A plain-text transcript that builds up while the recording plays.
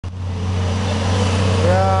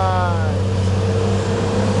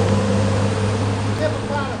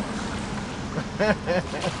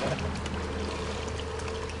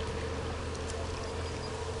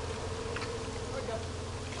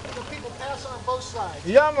on both sides.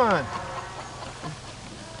 Yeah, man.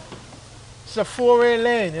 It's a four-way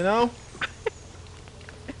lane, you know?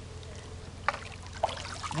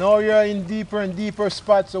 Now you're in deeper and deeper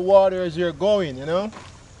spots of water as you're going, you know?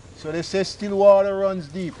 So they say still water runs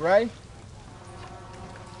deep, right?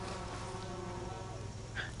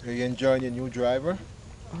 Are you enjoying your new driver?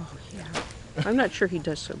 Oh, yeah. I'm not sure he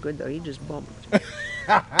does so good, though. He just bumped.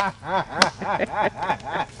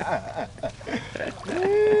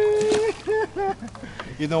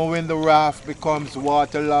 You know, when the raft becomes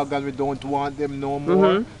waterlogged and we don't want them no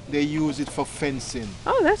more, they use it for fencing.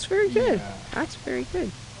 Oh, that's very good. Yeah. That's very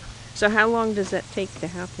good. So how long does that take to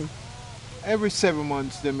happen? Every 7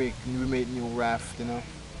 months we make new raft, you know.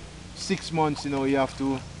 6 months, you know, you have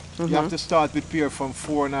to start prepare from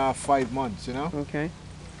 4.5, 5 months, you know. Okay.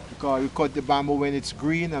 Because we cut the bamboo when it's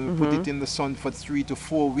green and we put it in the sun for 3 to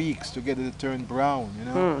 4 weeks to get it to turn brown, you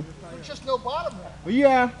know. There's just no bottom there. Well,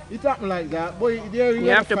 yeah, it happened like that. But there You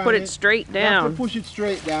have to put it straight You have down. to push it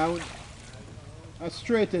straight down, as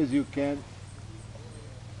straight as you can.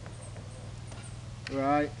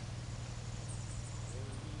 Right.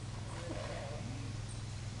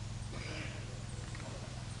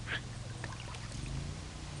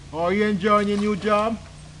 Oh, are you enjoying your new job?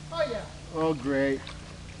 Oh, yeah. Oh, great.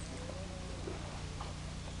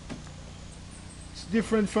 It's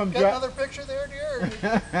different from Got another picture there, dear?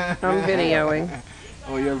 I'm videoing.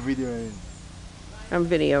 Oh, you're videoing. I'm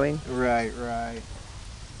videoing. Right, right.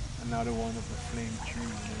 Another one of the flame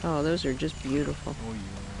tree. Oh, those are just beautiful. Oh,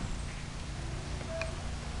 yeah.